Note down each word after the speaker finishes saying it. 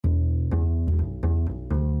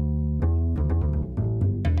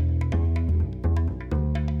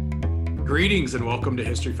Greetings and welcome to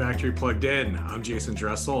History Factory Plugged In. I'm Jason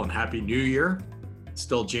Dressel and Happy New Year. It's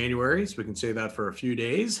still January, so we can say that for a few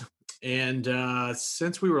days. And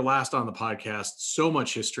since we were last on the podcast, so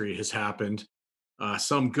much history has happened.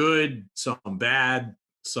 Some good, some bad,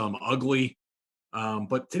 some ugly.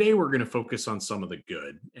 But today we're going to focus on some of the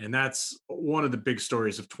good. And that's one of the big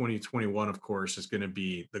stories of 2021, of course, is going to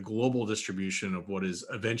be the global distribution of what is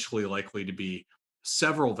eventually likely to be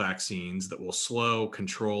several vaccines that will slow,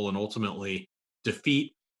 control, and ultimately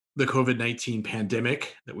defeat the COVID-19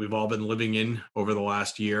 pandemic that we've all been living in over the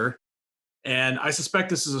last year. And I suspect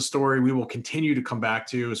this is a story we will continue to come back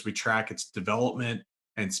to as we track its development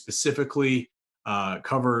and specifically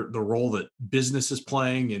cover the role that business is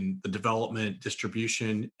playing in the development,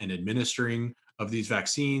 distribution, and administering of these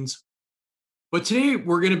vaccines. But today,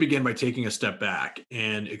 we're going to begin by taking a step back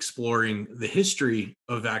and exploring the history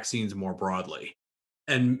of vaccines more broadly.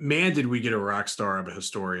 And man, did we get a rock star of a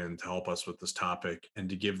historian to help us with this topic and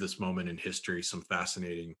to give this moment in history some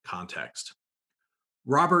fascinating context.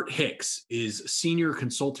 Robert Hicks is Senior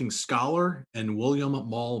Consulting Scholar and William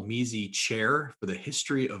Maul Measy Chair for the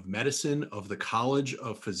History of Medicine of the College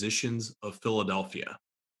of Physicians of Philadelphia.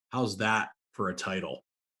 How's that for a title?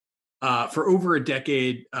 For over a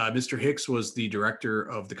decade, Mr. Hicks was the director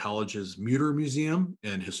of the college's Mutter Museum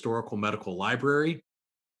and Historical Medical Library.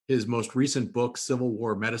 His most recent book, Civil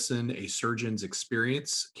War Medicine, A Surgeon's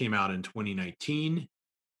Experience, came out in 2019.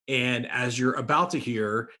 And as you're about to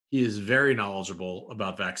hear, he is very knowledgeable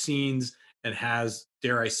about vaccines and has,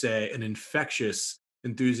 dare I say, an infectious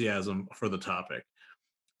enthusiasm for the topic.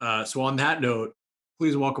 So on that note,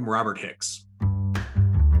 please welcome Robert Hicks.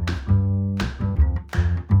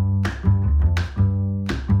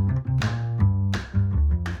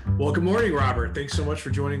 Well, good morning, Robert. Thanks so much for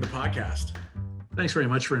joining the podcast. Thanks very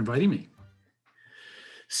much for inviting me.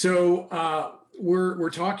 So we're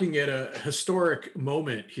talking at a historic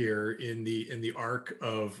moment here in the arc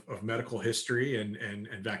of medical history and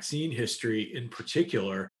vaccine history in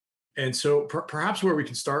particular. And so perhaps where we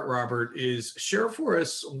can start, Robert, is share for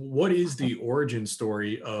us what is the origin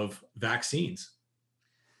story of vaccines?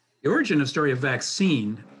 The origin story of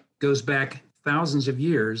vaccine goes back thousands of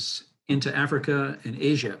years into Africa and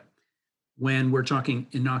Asia, when we're talking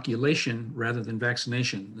inoculation rather than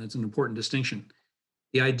vaccination. That's an important distinction.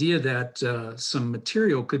 The idea that some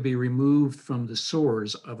material could be removed from the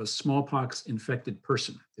sores of a smallpox infected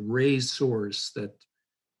person, the raised sores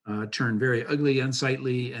that turn very ugly,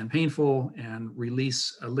 unsightly, and painful and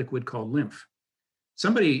release a liquid called lymph.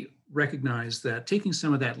 Somebody recognized that taking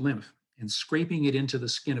some of that lymph and scraping it into the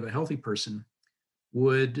skin of a healthy person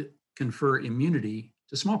would confer immunity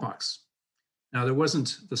to smallpox. Now, there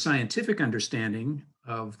wasn't the scientific understanding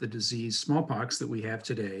of the disease smallpox that we have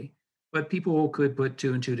today, but people could put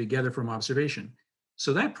two and two together from observation.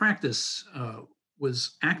 So that practice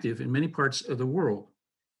was active in many parts of the world.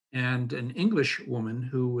 And an English woman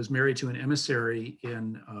who was married to an emissary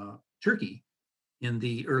in Turkey in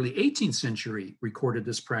the early 18th century recorded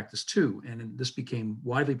this practice too. And this became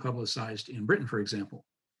widely publicized in Britain, for example.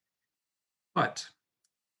 But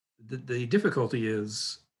the difficulty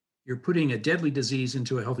is, you're putting a deadly disease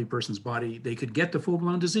into a healthy person's body. They could get the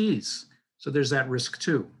full-blown disease. So there's that risk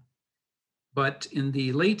too. But in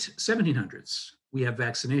the late 1700s, we have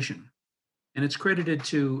vaccination. And it's credited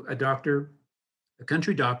to a doctor, a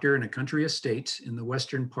country doctor in a country estate in the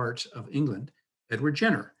western part of England, Edward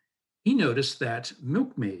Jenner. He noticed that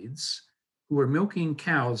milkmaids who were milking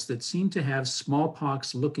cows that seemed to have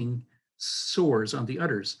smallpox-looking sores on the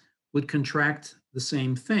udders would contract the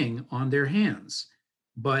same thing on their hands,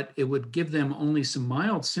 but it would give them only some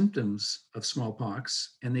mild symptoms of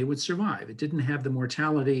smallpox and they would survive. It didn't have the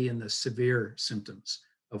mortality and the severe symptoms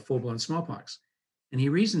of full-blown smallpox. And he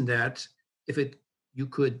reasoned that you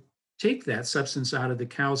could take that substance out of the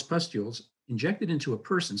cow's pustules, inject it into a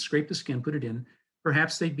person, scrape the skin, put it in,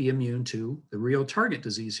 perhaps they'd be immune to the real target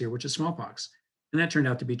disease here, which is smallpox. And that turned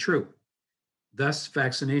out to be true. Thus,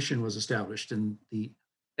 vaccination was established, and the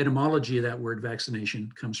etymology of that word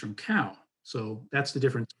vaccination comes from cow. So that's the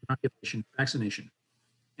difference, inoculation, vaccination.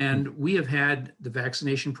 And we have had the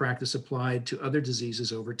vaccination practice applied to other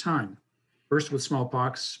diseases over time. First with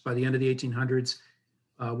smallpox, by the end of the 1800s,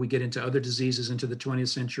 we get into other diseases into the 20th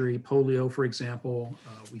century, polio, for example.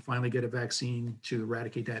 We finally get a vaccine to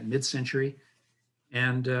eradicate that mid-century.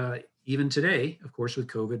 And even today, of course, with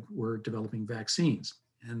COVID, we're developing vaccines.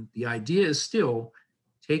 And the idea is still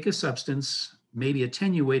take a substance, maybe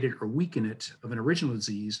attenuate it or weaken it of an original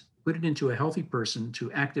disease, put it into a healthy person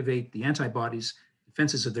to activate the antibodies,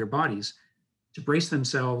 defenses of their bodies, to brace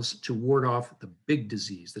themselves to ward off the big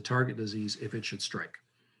disease, the target disease, if it should strike.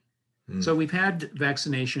 So we've had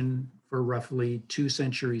vaccination for roughly 2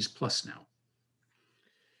 centuries plus now.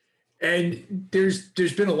 And there's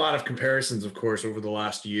been a lot of comparisons, of course, over the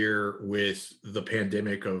last year with the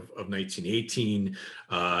pandemic of 1918,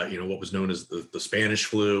 what was known as the Spanish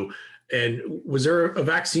flu. And was there a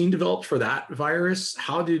vaccine developed for that virus?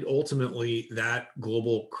 How did ultimately that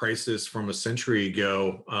global crisis from a century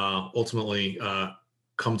ago ultimately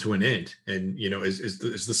come to an end? And is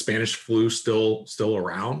the Spanish flu still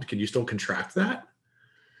around? Can you still contract that?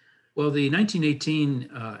 Well, the 1918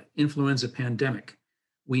 influenza pandemic,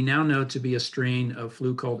 we now know to be a strain of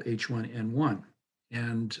flu called H1N1.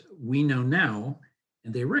 And we know now,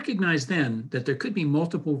 and they recognized then, that there could be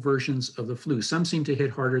multiple versions of the flu. Some seem to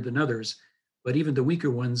hit harder than others, but even the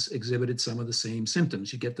weaker ones exhibited some of the same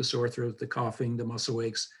symptoms. You get the sore throat, the coughing, the muscle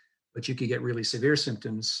aches, but you could get really severe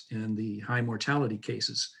symptoms in the high mortality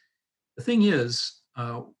cases. The thing is,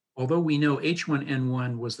 although we know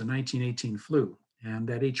H1N1 was the 1918 flu, and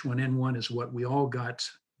that H1N1 is what we all got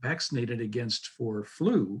vaccinated against for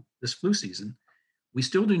this flu season, we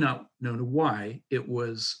still do not know why it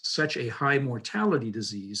was such a high mortality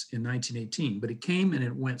disease in 1918, but it came and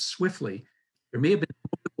it went swiftly. There may have been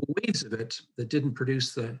multiple waves of it that didn't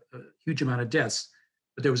produce the huge amount of deaths,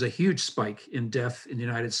 but there was a huge spike in death in the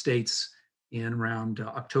United States in around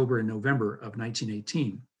October and November of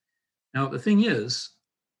 1918. Now, the thing is,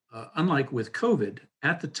 unlike with COVID,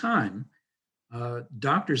 at the time,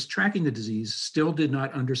 doctors tracking the disease still did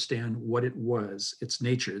not understand what it was, its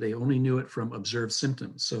nature. They only knew it from observed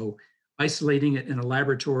symptoms. So isolating it in a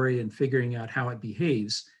laboratory and figuring out how it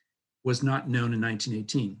behaves was not known in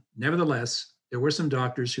 1918. Nevertheless, there were some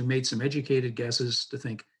doctors who made some educated guesses to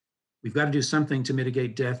think, we've got to do something to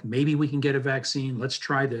mitigate death. Maybe we can get a vaccine. Let's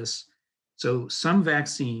try this. So some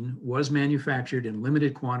vaccine was manufactured in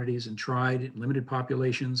limited quantities and tried in limited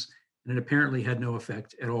populations, and it apparently had no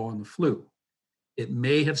effect at all on the flu. It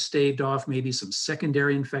may have staved off maybe some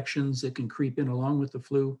secondary infections that can creep in along with the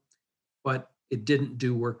flu, but it didn't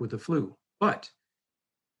do work with the flu. But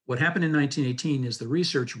what happened in 1918 is the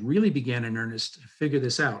research really began in earnest to figure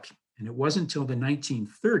this out. And it wasn't until the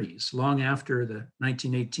 1930s, long after the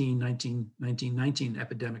 1919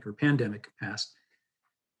 epidemic or pandemic passed,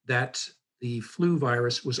 that the flu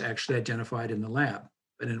virus was actually identified in the lab.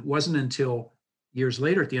 But it wasn't until years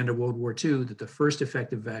later at the end of World War II that the first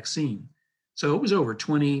effective vaccine. So it was over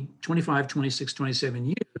 20, 25, 26, 27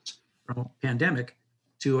 years from a pandemic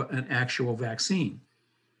to an actual vaccine.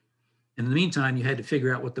 In the meantime, you had to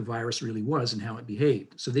figure out what the virus really was and how it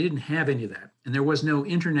behaved. So they didn't have any of that. And there was no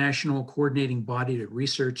international coordinating body to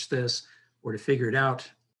research this or to figure it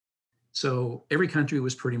out. So every country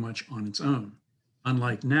was pretty much on its own,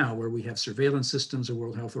 unlike now where we have surveillance systems, a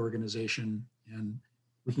World Health Organization, and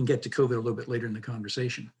we can get to COVID a little bit later in the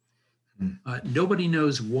conversation. Nobody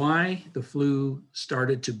knows why the flu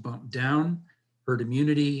started to bump down. Herd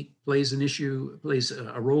immunity plays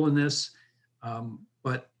a role in this.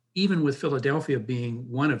 But even with Philadelphia being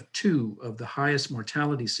one of two of the highest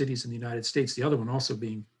mortality cities in the United States, the other one also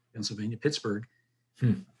being Pennsylvania, Pittsburgh,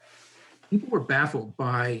 people were baffled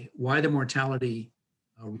by why the mortality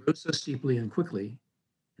rose so steeply and quickly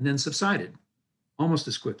and then subsided almost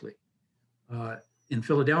as quickly. In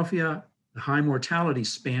Philadelphia, the high mortality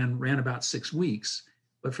span ran about 6 weeks,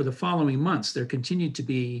 but for the following months, there continued to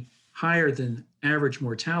be higher than average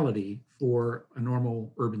mortality for a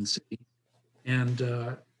normal urban city.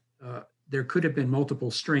 And there could have been multiple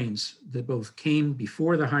strains that both came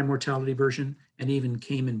before the high mortality version and even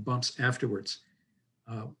came in bumps afterwards.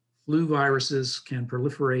 Flu viruses can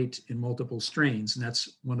proliferate in multiple strains, and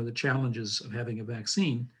that's one of the challenges of having a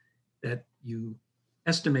vaccine, that you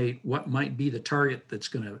estimate what might be the target that's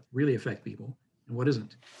going to really affect people and what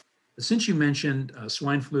isn't. But since you mentioned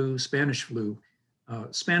swine flu, Spanish flu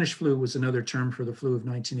was another term for the flu of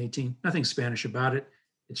 1918. Nothing Spanish about it.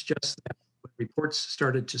 It's just that when reports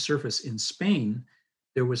started to surface in Spain,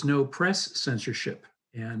 there was no press censorship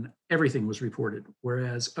and everything was reported,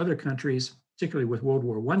 whereas other countries, particularly with World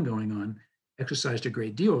War I going on, exercised a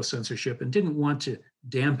great deal of censorship and didn't want to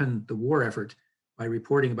dampen the war effort by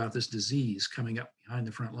reporting about this disease coming up behind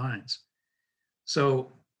the front lines.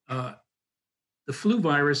 So the flu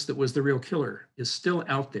virus that was the real killer is still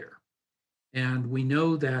out there. And we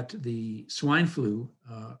know that the swine flu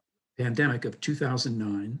pandemic of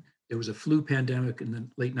 2009, there was a flu pandemic in the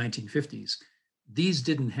late 1950s. These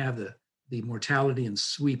didn't have the mortality and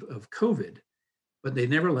sweep of COVID, but they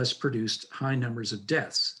nevertheless produced high numbers of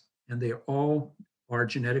deaths. And they all are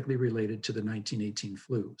genetically related to the 1918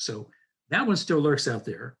 flu. So that one still lurks out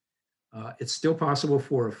there. It's still possible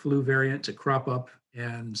for a flu variant to crop up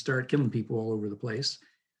and start killing people all over the place.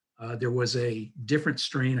 There was a different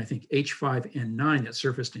strain, I think H5N9, that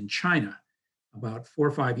surfaced in China about 4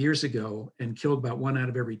 or 5 years ago and killed about 1 out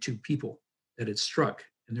of every 2 people that it struck.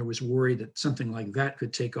 And there was worry that something like that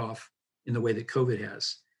could take off in the way that COVID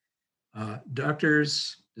has.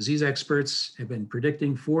 Doctors, disease experts have been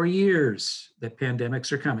predicting for years that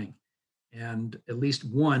pandemics are coming. And at least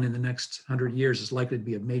one in the next 100 years is likely to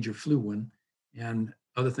be a major flu one and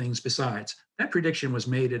other things besides. That prediction was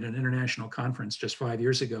made at an international conference just 5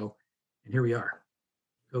 years ago. And here we are.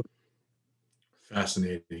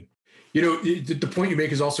 Fascinating. You know, the point you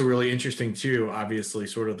make is also really interesting too. Obviously,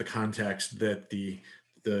 sort of the context that the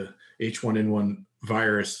H1N1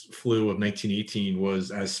 virus flu of 1918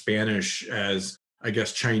 was as Spanish as, I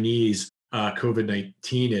guess, Chinese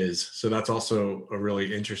COVID-19 is. So that's also a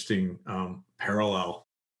really interesting parallel.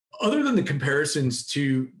 Other than the comparisons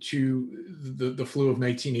to the flu of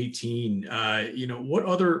 1918, you know, what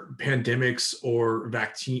other pandemics or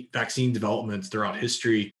vaccine developments throughout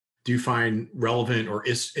history do you find relevant or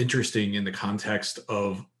is interesting in the context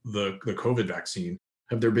of the COVID vaccine?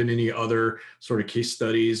 Have there been any other sort of case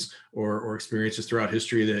studies or experiences throughout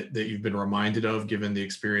history that you've been reminded of, given the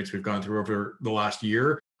experience we've gone through over the last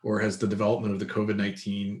year? Or has the development of the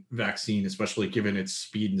COVID-19 vaccine, especially given its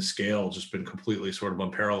speed and scale, just been completely sort of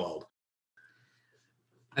unparalleled?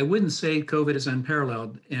 I wouldn't say COVID is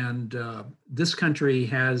unparalleled. And this country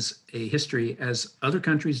has a history, as other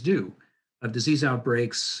countries do, of disease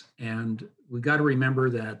outbreaks. And we've got to remember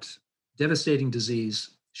that devastating disease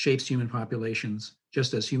shapes human populations,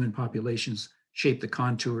 just as human populations shape the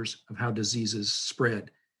contours of how diseases spread.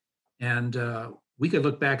 And we could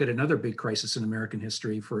look back at another big crisis in American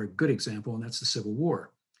history for a good example, and that's the Civil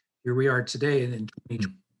War. Here we are today in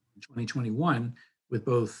 2021 with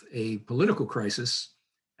both a political crisis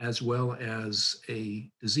as well as a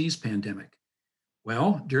disease pandemic.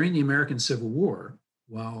 Well, during the American Civil War,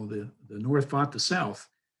 while the North fought the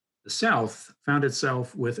South found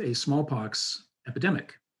itself with a smallpox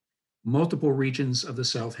epidemic. Multiple regions of the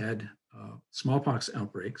South had smallpox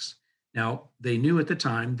outbreaks. Now, they knew at the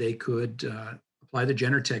time they could apply the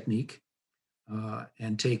Jenner technique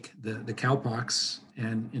and take the cowpox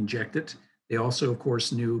and inject it. They also, of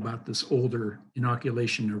course, knew about this older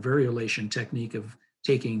inoculation or variolation technique of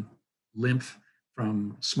taking lymph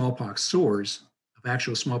from smallpox sores of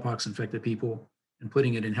actual smallpox infected people and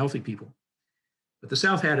putting it in healthy people. But the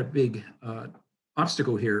South had a big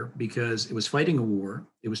obstacle here because it was fighting a war.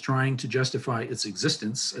 It was trying to justify its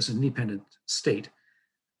existence as an independent state.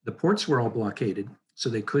 The ports were all blockaded, so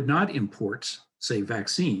they could not import, say,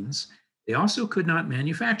 vaccines. They also could not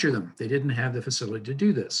manufacture them. They didn't have the facility to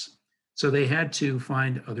do this. So they had to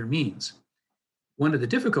find other means. One of the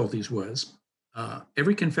difficulties was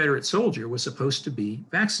every Confederate soldier was supposed to be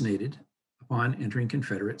vaccinated upon entering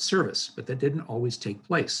Confederate service, but that didn't always take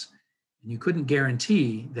place. And you couldn't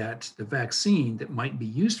guarantee that the vaccine that might be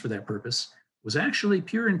used for that purpose was actually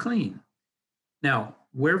pure and clean. Now,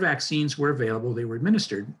 where vaccines were available, they were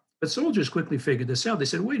administered, but soldiers quickly figured this out. They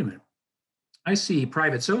said, wait a minute, I see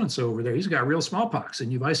Private so-and-so over there. He's got real smallpox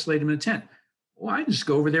and you've isolated him in a tent. Well, I can just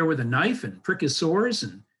go over there with a knife and prick his sores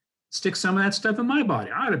and stick some of that stuff in my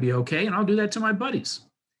body. I ought to be okay, and I'll do that to my buddies.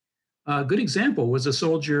 A good example was a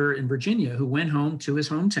soldier in Virginia who went home to his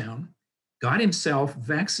hometown, got himself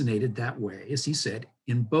vaccinated that way, as he said,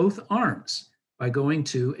 in both arms by going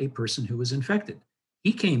to a person who was infected.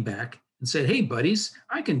 He came back and said, hey, buddies,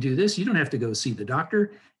 I can do this. You don't have to go see the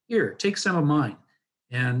doctor. Here, take some of mine.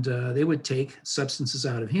 And they would take substances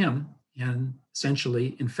out of him and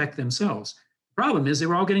essentially infect themselves. The problem is they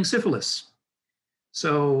were all getting syphilis.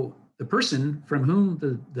 So the person from whom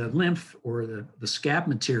the lymph or the scab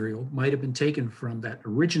material might have been taken from that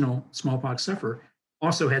original smallpox sufferer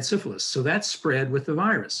also had syphilis. So that spread with the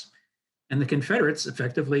virus. And the Confederates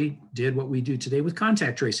effectively did what we do today with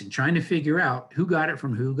contact tracing, trying to figure out who got it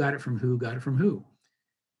from who, got it from who, got it from who.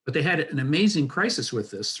 But they had an amazing crisis with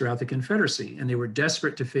this throughout the Confederacy, and they were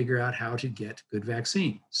desperate to figure out how to get good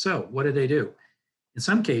vaccine. So what did they do? In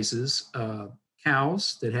some cases,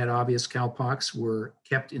 cows that had obvious cowpox were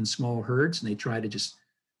kept in small herds, and they tried to just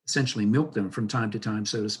essentially milk them from time to time,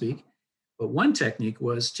 so to speak. But one technique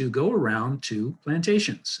was to go around to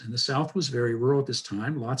plantations, and the South was very rural at this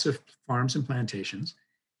time, lots of farms and plantations,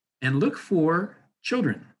 and look for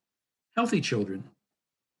children, healthy children,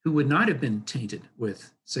 who would not have been tainted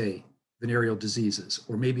with, say, venereal diseases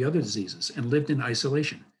or maybe other diseases and lived in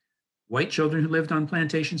isolation. White children who lived on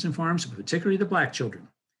plantations and farms, but particularly the Black children.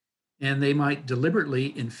 And they might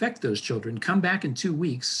deliberately infect those children, come back in 2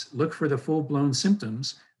 weeks, look for the full-blown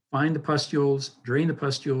symptoms, find the pustules, drain the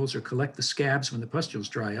pustules, or collect the scabs when the pustules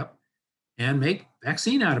dry up, and make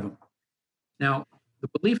vaccine out of them. Now, The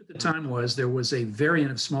belief at the time was there was a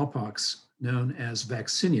variant of smallpox known as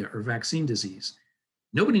vaccinia or vaccine disease.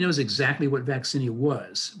 Nobody knows exactly what vaccinia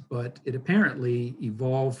was, but it apparently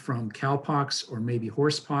evolved from cowpox or maybe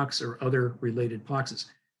horsepox or other related poxes.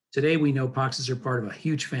 Today, we know poxes are part of a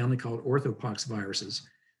huge family called orthopox viruses.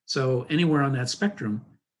 So anywhere on that spectrum,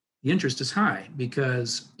 the interest is high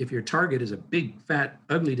because if your target is a big, fat,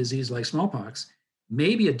 ugly disease like smallpox,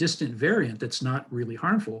 maybe a distant variant that's not really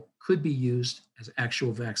harmful could be used as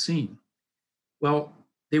actual vaccine. Well,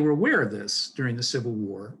 they were aware of this during the Civil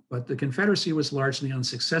War, but the Confederacy was largely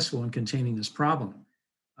unsuccessful in containing this problem.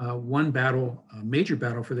 One battle, a major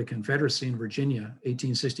battle for the Confederacy in Virginia,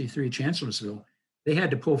 1863, Chancellorsville, they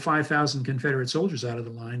had to pull 5,000 Confederate soldiers out of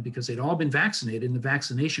the line because they'd all been vaccinated and the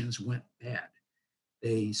vaccinations went bad.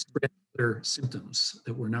 They spread other symptoms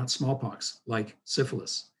that were not smallpox, like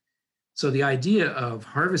syphilis. So the idea of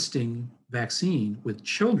harvesting vaccine with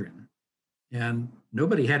children, and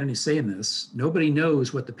nobody had any say in this, nobody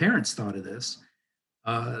knows what the parents thought of this.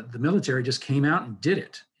 The military just came out and did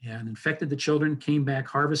it and infected the children, came back,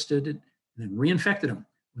 harvested it, and then reinfected them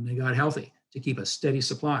when they got healthy to keep a steady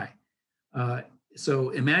supply. So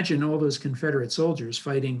imagine all those Confederate soldiers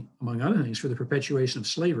fighting, among other things, for the perpetuation of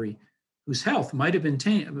slavery, whose health might have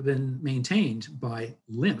been maintained by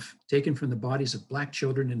lymph taken from the bodies of Black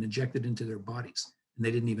children and injected into their bodies, and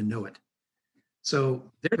they didn't even know it. So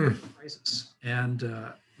there's a crisis. And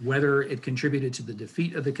whether it contributed to the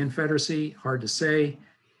defeat of the Confederacy, hard to say.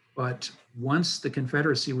 But once the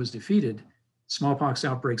Confederacy was defeated, smallpox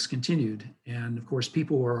outbreaks continued. And of course,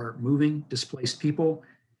 people are moving, displaced people.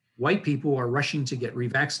 White people are rushing to get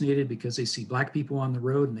revaccinated because they see Black people on the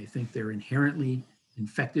road and they think they're inherently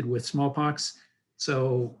infected with smallpox.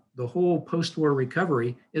 So the whole post-war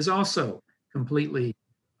recovery is also completely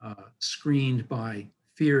screened by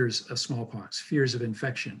fears of smallpox, fears of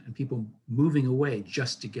infection, and people moving away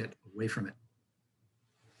just to get away from it.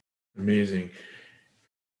 Amazing.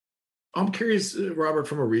 I'm curious, Robert,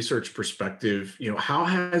 from a research perspective, how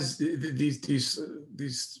has these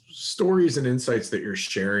stories and insights that you're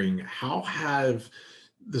sharing, how have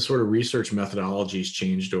the sort of research methodologies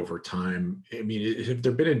changed over time? I mean, have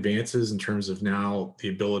there been advances in terms of now the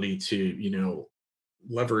ability to,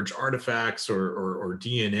 leverage artifacts or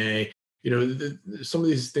DNA? Some of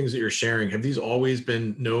these things that you're sharing, have these always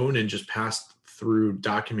been known and just passed through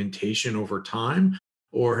documentation over time?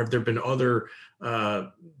 Or have there been other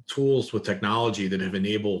tools with technology that have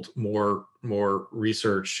enabled more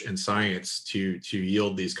research and science to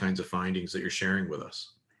yield these kinds of findings that you're sharing with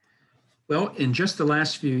us? Well, in just the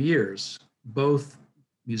last few years, both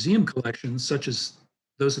museum collections, such as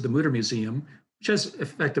those of the Mutter Museum, which has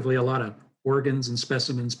effectively a lot of organs and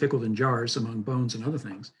specimens pickled in jars among bones and other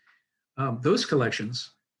things, those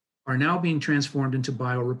collections are now being transformed into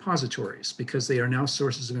biorepositories because they are now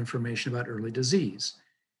sources of information about early disease.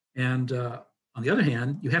 And on the other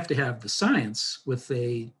hand, you have to have the science with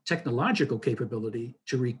a technological capability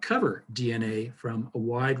to recover DNA from a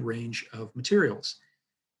wide range of materials.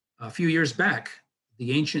 A few years back,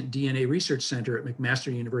 the Ancient DNA Research Center at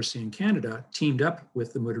McMaster University in Canada teamed up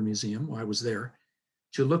with the Mutter Museum, while I was there,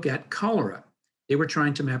 to look at cholera. They were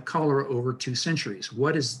trying to map cholera over 2 centuries.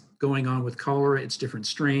 What is going on with cholera, its different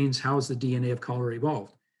strains? How has the DNA of cholera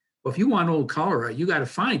evolved? Well, if you want old cholera, you got to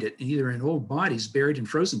find it either in old bodies buried in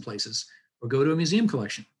frozen places or go to a museum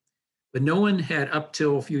collection. But no one had, up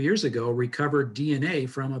till a few years ago, recovered DNA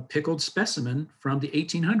from a pickled specimen from the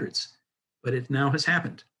 1800s. But it now has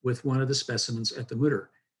happened with one of the specimens at the Mutter.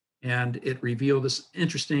 And it revealed this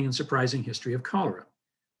interesting and surprising history of cholera.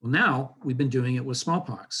 Well, now we've been doing it with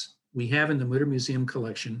smallpox. We have in the Mutter Museum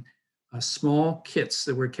collection small kits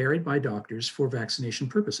that were carried by doctors for vaccination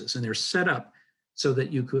purposes. And they're set up so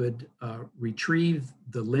that you could retrieve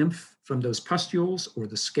the lymph from those pustules or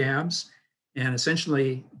the scabs and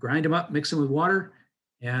essentially grind them up, mix them with water,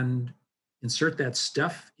 and insert that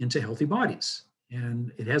stuff into healthy bodies.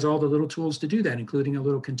 And it has all the little tools to do that, including a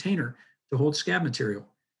little container to hold scab material.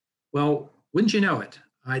 Well, wouldn't you know it?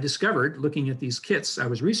 I discovered, looking at these kits, I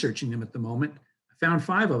was researching them at the moment, I found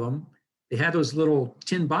 5 of them. They had those little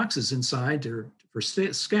tin boxes inside for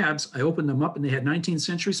scabs. I opened them up and they had 19th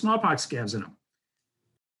century smallpox scabs in them.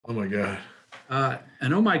 Oh my God.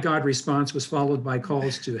 An oh my God response was followed by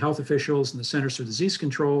calls to health officials and the Centers for Disease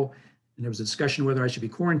Control. And there was a discussion whether I should be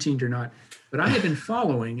quarantined or not. But I have been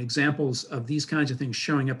following examples of these kinds of things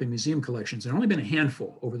showing up in museum collections. There have only been a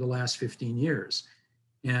handful over the last 15 years.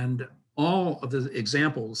 And all of the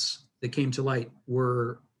examples that came to light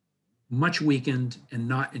were much weakened and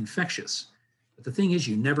not infectious. But the thing is,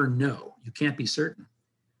 you never know. You can't be certain.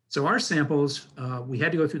 So our samples, we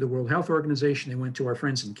had to go through the World Health Organization. They went to our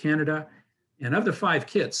friends in Canada. And of the 5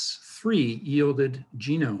 kits, 3 yielded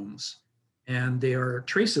genomes, and they are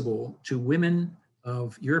traceable to women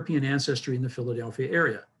of European ancestry in the Philadelphia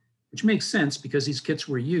area, which makes sense because these kits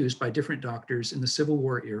were used by different doctors in the Civil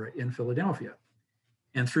War era in Philadelphia.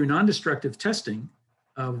 And through non-destructive testing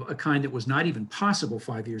of a kind that was not even possible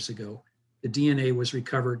 5 years ago, the DNA was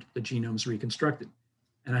recovered, the genomes reconstructed.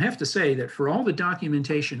 And I have to say that for all the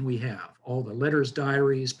documentation we have, all the letters,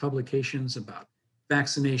 diaries, publications about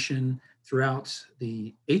vaccination throughout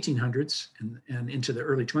the 1800s and into the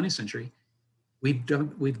early 20th century,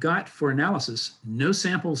 we've got for analysis no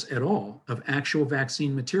samples at all of actual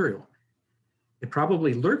vaccine material. It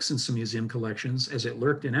probably lurks in some museum collections as it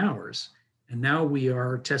lurked in ours. And now we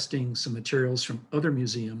are testing some materials from other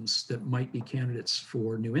museums that might be candidates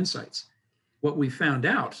for new insights. What we found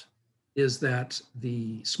out is that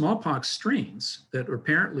the smallpox strains that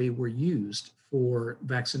apparently were used for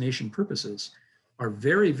vaccination purposes are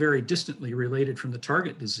very, very distantly related from the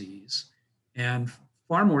target disease and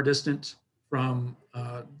far more distant from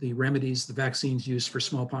the remedies, the vaccines used for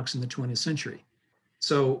smallpox in the 20th century.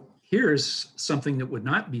 So here's something that would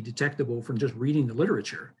not be detectable from just reading the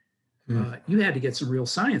literature. You had to get some real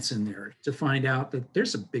science in there to find out that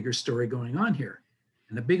there's a bigger story going on here.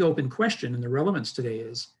 And the big open question and the relevance today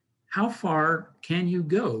is, how far can you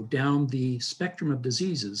go down the spectrum of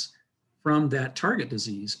diseases from that target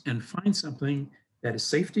disease and find something that is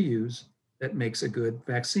safe to use that makes a good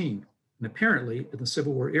vaccine? And apparently, in the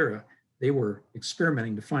Civil War era, they were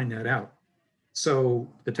experimenting to find that out. So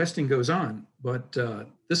the testing goes on, but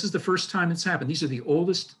this is the first time it's happened. These are the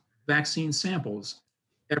oldest vaccine samples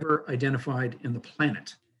ever identified in the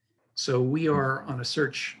planet. So we are on a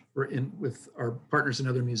search with our partners in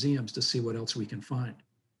other museums to see what else we can find.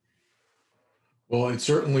 Well, it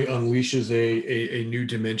certainly unleashes a new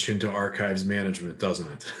dimension to archives management, doesn't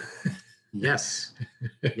it? Yes.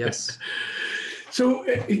 Yes. So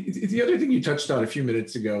the other thing you touched on a few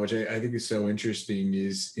minutes ago, which I think is so interesting,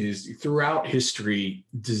 is throughout history,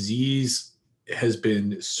 disease has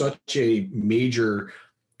been such a major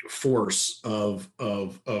force of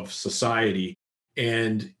society.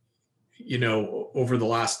 And over the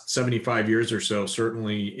last 75 years or so,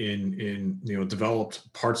 certainly in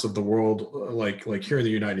developed parts of the world, like here in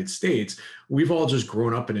the United States, we've all just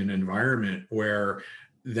grown up in an environment where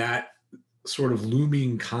that sort of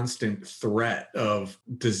looming constant threat of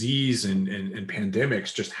disease and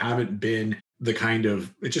pandemics just haven't been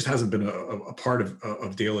it just hasn't been a part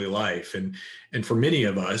of daily life. And for many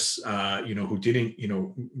of us, who didn't,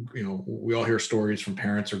 we all hear stories from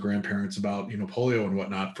parents or grandparents about, polio and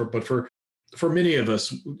whatnot. But for many of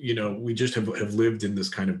us, we just have lived in this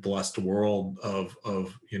kind of blessed world of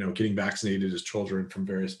getting vaccinated as children from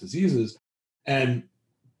various diseases. And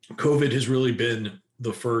COVID has really been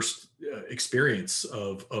the first experience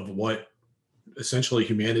of what essentially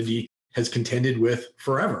humanity has contended with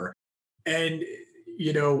forever. And,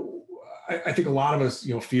 I think a lot of us,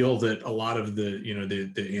 feel that a lot of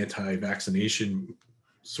the anti-vaccination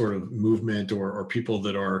sort of movement or people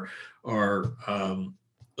that are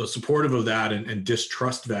supportive of that and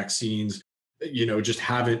distrust vaccines, just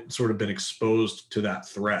haven't sort of been exposed to that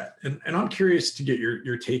threat. And I'm curious to get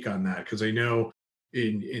your take on that, because I know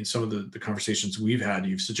in some of the conversations we've had,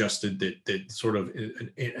 you've suggested that sort of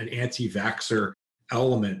an anti-vaxxer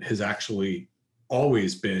element has actually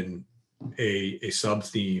always been a sub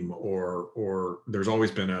theme, or there's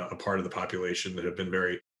always been a part of the population that have been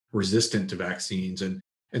very resistant to vaccines. And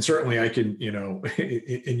certainly I can,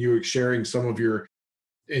 in you sharing some of your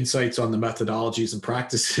insights on the methodologies and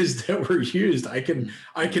practices that were used, I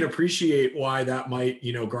can appreciate why that might,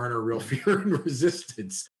 garner real fear and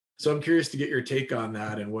resistance. So I'm curious to get your take on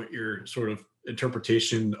that and what your sort of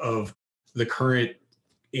interpretation of the current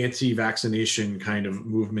anti-vaccination kind of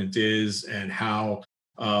movement is, and how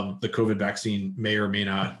the COVID vaccine may or may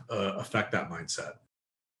not affect that mindset.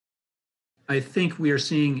 I think we are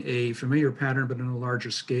seeing a familiar pattern, but on a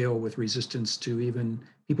larger scale, with resistance to even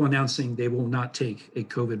people announcing they will not take a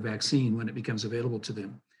COVID vaccine when it becomes available to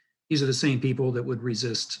them. These are the same people that would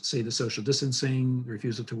resist, say, the social distancing, the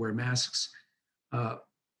refusal to wear masks.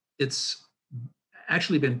 It's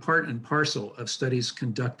actually been part and parcel of studies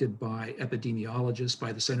conducted by epidemiologists,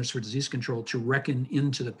 by the Centers for Disease Control, to reckon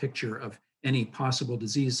into the picture of any possible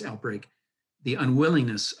disease outbreak, the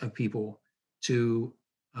unwillingness of people to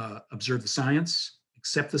observe the science,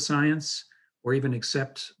 accept the science, or even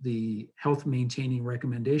accept the health maintaining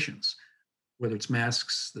recommendations, whether it's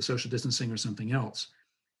masks, the social distancing, or something else.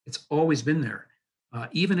 It's always been there.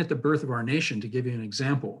 Even at the birth of our nation, to give you an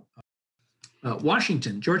example,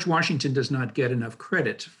 George Washington does not get enough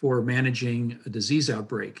credit for managing a disease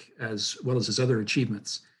outbreak as well as his other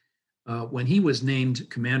achievements. When he was named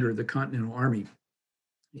commander of the Continental Army,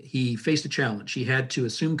 he faced a challenge. He had to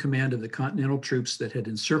assume command of the Continental troops that had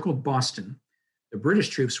encircled Boston. The British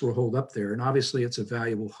troops were holed up there, and obviously it's a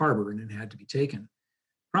valuable harbor and it had to be taken.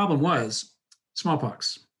 Problem was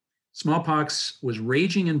smallpox. Smallpox was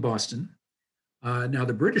raging in Boston. Now,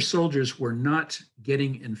 the British soldiers were not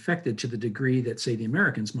getting infected to the degree that, say, the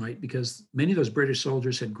Americans might, because many of those British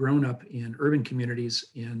soldiers had grown up in urban communities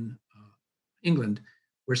in England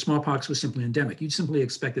where smallpox was simply endemic. You simply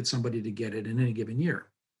expected somebody to get it in any given year.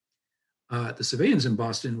 The civilians in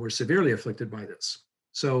Boston were severely afflicted by this.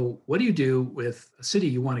 So what do you do with a city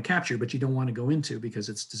you want to capture, but you don't want to go into because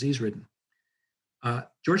it's disease-ridden?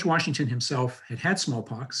 George Washington himself had had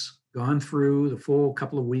smallpox, gone through the full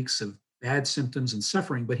couple of weeks of bad symptoms and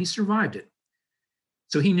suffering, but he survived it.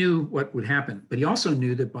 So he knew what would happen, but he also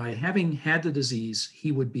knew that by having had the disease,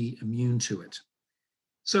 he would be immune to it.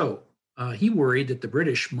 So he worried that the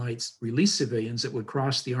British might release civilians that would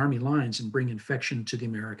cross the army lines and bring infection to the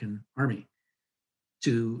American army.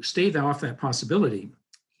 To stave off that possibility,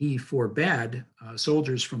 he forbade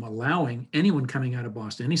soldiers from allowing anyone coming out of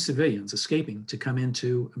Boston, any civilians escaping, to come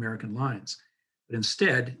into American lines, but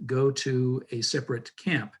instead go to a separate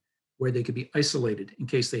camp where they could be isolated in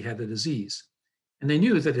case they had the disease. And they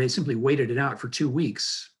knew that if they simply waited it out for 2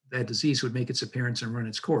 weeks, that disease would make its appearance and run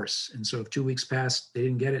its course. And so if 2 weeks passed, they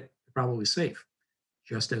didn't get it, they're probably safe,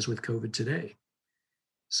 just as with COVID today.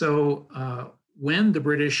 So when the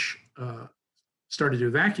British started to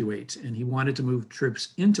evacuate and he wanted to move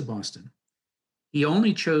troops into Boston, he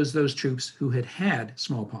only chose those troops who had had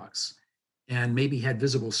smallpox and maybe had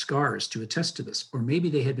visible scars to attest to this, or maybe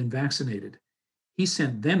they had been vaccinated. He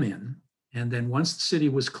sent them in, and then once the city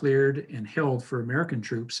was cleared and held for American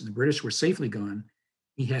troops and the British were safely gone,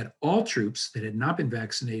 he had all troops that had not been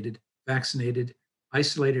vaccinated,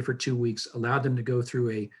 isolated for 2 weeks, allowed them to go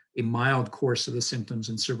through a mild course of the symptoms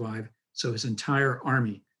and survive, so his entire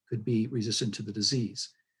army could be resistant to the disease.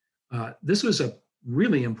 This was a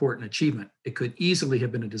really important achievement. It could easily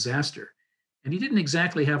have been a disaster. And he didn't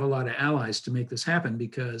exactly have a lot of allies to make this happen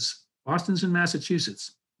because Boston's in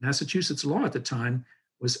Massachusetts. Massachusetts law at the time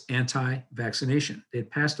was anti-vaccination. They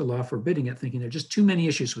had passed a law forbidding it, thinking there are just too many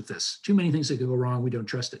issues with this, too many things that could go wrong, we don't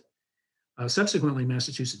trust it. Subsequently,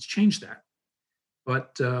 Massachusetts changed that.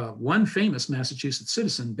 But one famous Massachusetts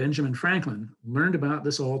citizen, Benjamin Franklin, learned about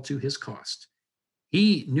this all to his cost.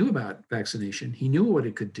 He knew about vaccination, he knew what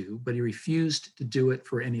it could do, but he refused to do it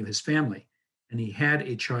for any of his family. And he had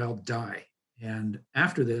a child die. And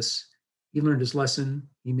after this, he learned his lesson.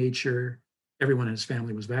 He made sure everyone in his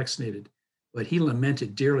family was vaccinated. But he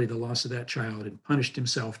lamented dearly the loss of that child and punished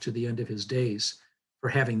himself to the end of his days for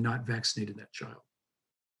having not vaccinated that child.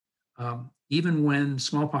 Even when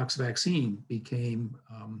smallpox vaccine became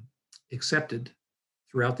accepted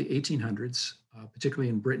throughout the 1800s, particularly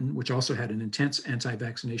in Britain, which also had an intense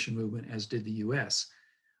anti-vaccination movement, as did the US,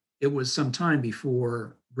 it was some time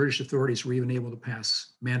before British authorities were even able to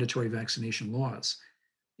pass mandatory vaccination laws.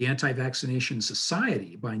 The Anti-Vaccination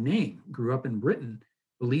Society, by name, grew up in Britain,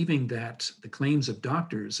 believing that the claims of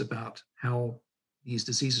doctors about how these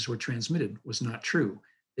diseases were transmitted was not true.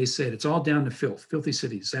 They said it's all down to filth, filthy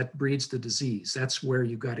cities. That breeds the disease. That's where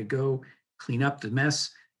you've got to go, clean up the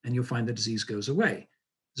mess, and you'll find the disease goes away.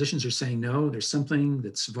 Physicians are saying, no, there's something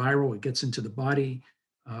that's viral. It gets into the body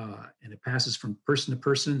and it passes from person to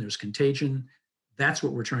person. There's contagion. That's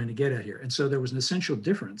what we're trying to get at here. And so there was an essential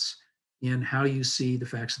difference in how you see the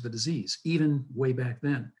facts of the disease, even way back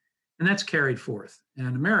then. And that's carried forth.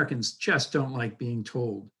 And Americans just don't like being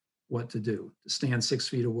told what to do, to stand 6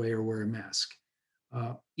 feet away or wear a mask.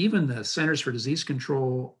 Even the Centers for Disease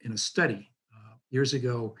Control, in a study years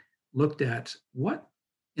ago, looked at what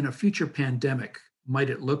in a future pandemic might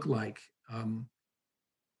it look like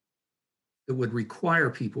that would require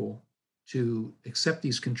people to accept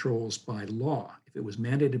these controls by law, if it was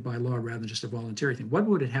mandated by law rather than just a voluntary thing. What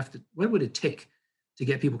would it take to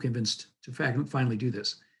get people convinced to finally do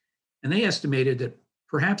this? And they estimated that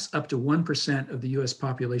perhaps up to 1% of the US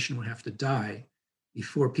population would have to die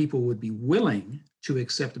before people would be willing to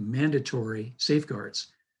accept mandatory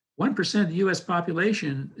safeguards. 1% of the US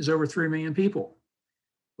population is over 3 million people.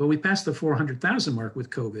 Well, we passed the 400,000 mark with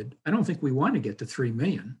COVID. I don't think we want to get to 3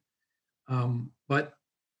 million, but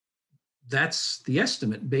that's the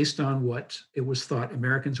estimate based on what it was thought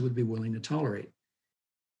Americans would be willing to tolerate.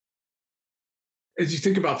 As you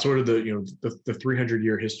think about sort of the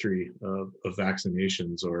 300-year history of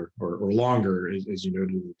vaccinations or longer, as you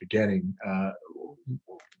noted at the beginning,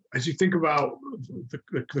 As you think about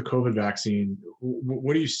the COVID vaccine,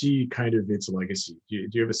 what do you see kind of its legacy? Do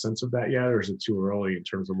you have a sense of that yet, or is it too early in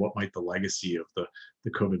terms of what might the legacy of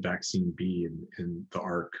the COVID vaccine be in the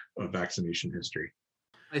arc of vaccination history?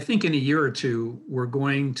 I think in a year or two, we're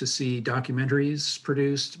going to see documentaries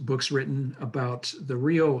produced, books written about the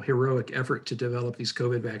real heroic effort to develop these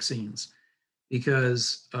COVID vaccines.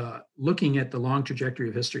 Because looking at the long trajectory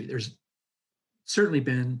of history, there's certainly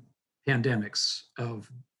been pandemics of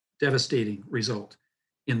devastating result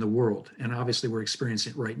in the world. And obviously we're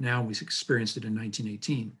experiencing it right now. We experienced it in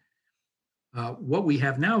 1918. What we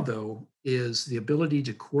have now, though, is the ability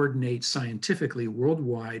to coordinate scientifically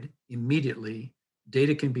worldwide immediately.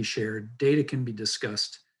 Data can be shared, data can be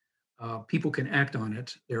discussed, people can act on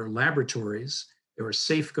it. There are laboratories, there are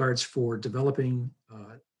safeguards for developing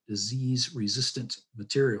disease-resistant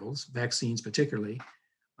materials, vaccines particularly.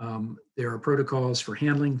 There are protocols for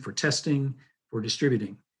handling, for testing, for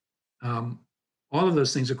distributing. All of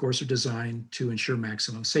those things, of course, are designed to ensure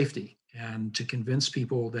maximum safety and to convince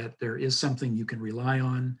people that there is something you can rely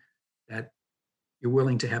on, that you're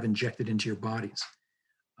willing to have injected into your bodies.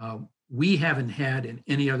 We haven't had in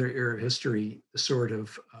any other era of history the sort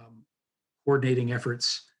of coordinating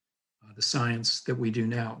efforts, the science that we do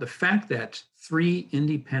now. The fact that 3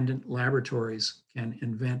 independent laboratories can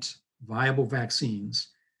invent viable vaccines,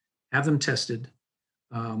 have them tested,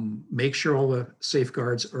 make sure all the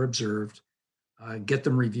safeguards are observed, get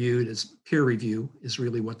them reviewed as peer review is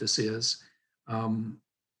really what this is,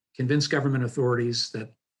 convince government authorities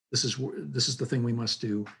that this is the thing we must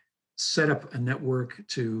do, set up a network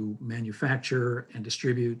to manufacture and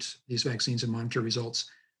distribute these vaccines and monitor results.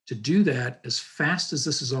 To do that as fast as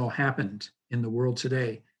this has all happened in the world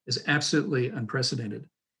today is absolutely unprecedented.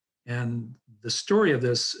 And the story of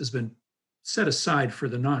this has been set aside for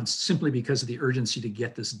the nonce simply because of the urgency to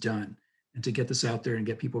get this done and to get this out there and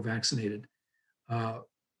get people vaccinated.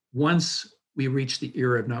 Once we reach the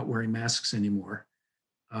era of not wearing masks anymore,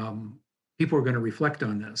 people are going to reflect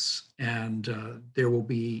on this, and there will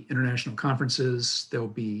be international conferences, there will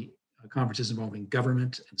be conferences involving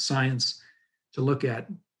government and science to look at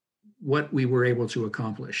what we were able to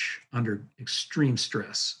accomplish under extreme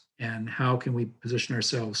stress and how can we position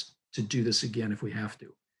ourselves to do this again if we have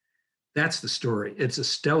to. That's the story. It's a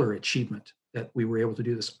stellar achievement that we were able to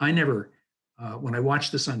do this. I never, when I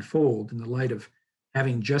watched this unfold in the light of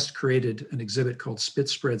having just created an exhibit called Spit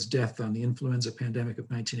Spreads Death on the Influenza Pandemic of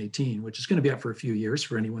 1918, which is going to be up for a few years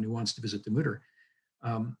for anyone who wants to visit the Mutter,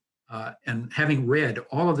 and having read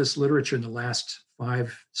all of this literature in the last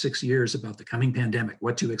 5-6 years about the coming pandemic,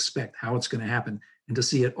 what to expect, how it's going to happen, and to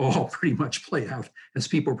see it all pretty much play out as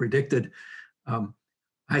people predicted,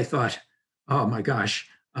 I thought, oh my gosh,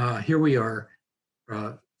 here we are.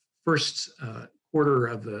 First quarter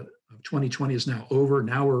of 2020 is now over.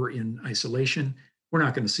 Now we're in isolation. We're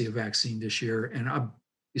not going to see a vaccine this year, and I'll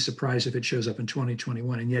be surprised if it shows up in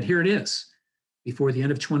 2021. And yet here it is. Before the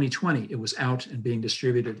end of 2020, it was out and being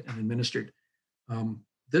distributed and administered.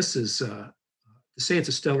 This is, to say it's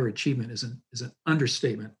a stellar achievement is an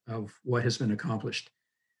understatement of what has been accomplished.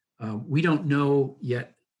 We don't know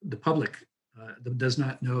yet, the public does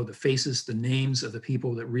not know the faces, the names of the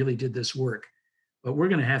people that really did this work, but we're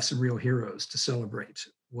going to have some real heroes to celebrate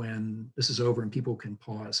when this is over and people can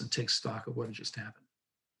pause and take stock of what had just happened.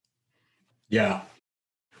 Yeah.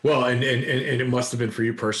 Well, and it must have been for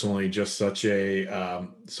you personally just such an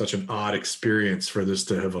odd experience for this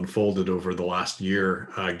to have unfolded over the last year,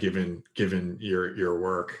 given your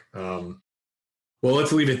work. Well,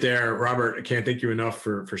 let's leave it there. Robert, I can't thank you enough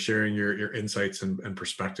for sharing your insights and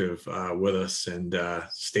perspective with us, and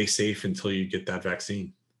stay safe until you get that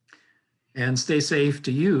vaccine. And stay safe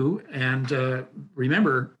to you. And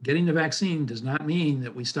remember, getting the vaccine does not mean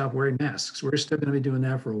that we stop wearing masks. We're still going to be doing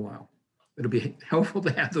that for a while. It'll be helpful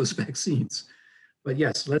to have those vaccines. But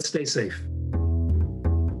yes, let's stay safe.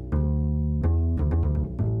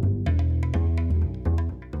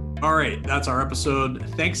 All right, that's our episode.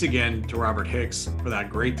 Thanks again to Robert Hicks for that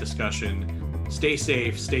great discussion. Stay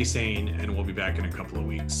safe, stay sane, and we'll be back in a couple of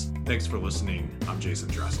weeks. Thanks for listening. I'm Jason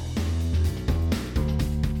Dressel.